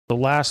So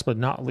last but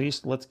not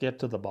least, let's get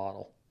to the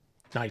bottle.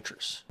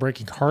 Nitrous.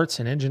 Breaking hearts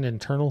and engine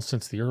internals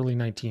since the early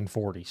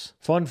 1940s.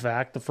 Fun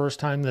fact, the first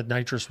time that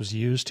nitrous was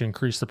used to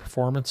increase the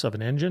performance of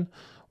an engine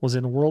was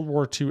in World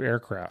War II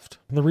aircraft.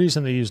 And the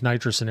reason they used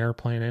nitrous in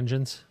airplane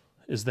engines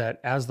is that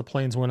as the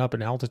planes went up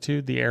in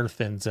altitude, the air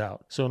thins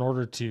out. So in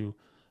order to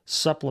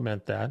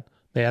supplement that,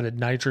 they added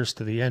nitrous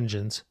to the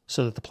engines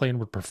so that the plane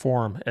would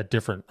perform at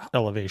different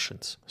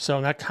elevations. So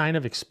that kind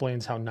of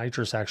explains how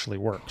nitrous actually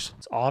works.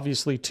 It's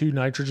obviously 2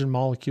 nitrogen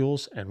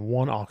molecules and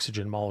 1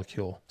 oxygen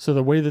molecule. So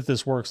the way that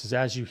this works is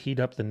as you heat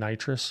up the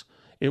nitrous,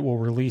 it will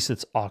release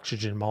its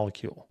oxygen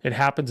molecule. It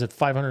happens at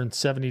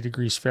 570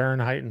 degrees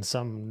Fahrenheit and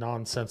some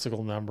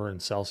nonsensical number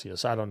in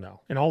Celsius. I don't know.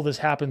 And all this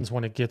happens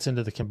when it gets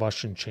into the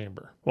combustion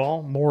chamber.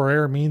 Well, more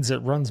air means it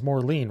runs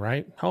more lean,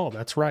 right? Oh,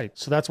 that's right.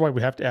 So that's why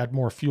we have to add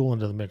more fuel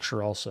into the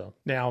mixture also.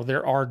 Now,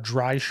 there are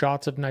dry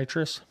shots of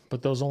nitrous,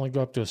 but those only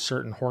go up to a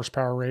certain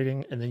horsepower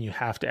rating, and then you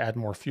have to add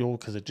more fuel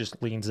because it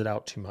just leans it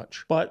out too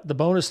much. But the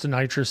bonus to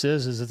nitrous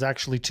is it's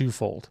actually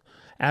twofold.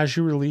 As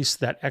you release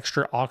that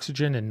extra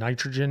oxygen and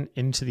nitrogen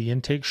into the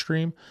intake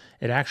stream,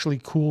 it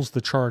actually cools the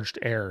charged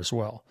air as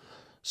well.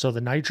 So the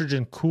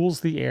nitrogen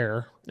cools the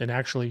air and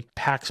actually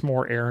packs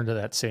more air into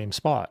that same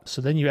spot.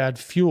 So then you add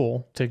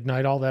fuel to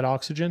ignite all that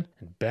oxygen,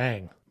 and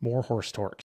bang, more horse torque.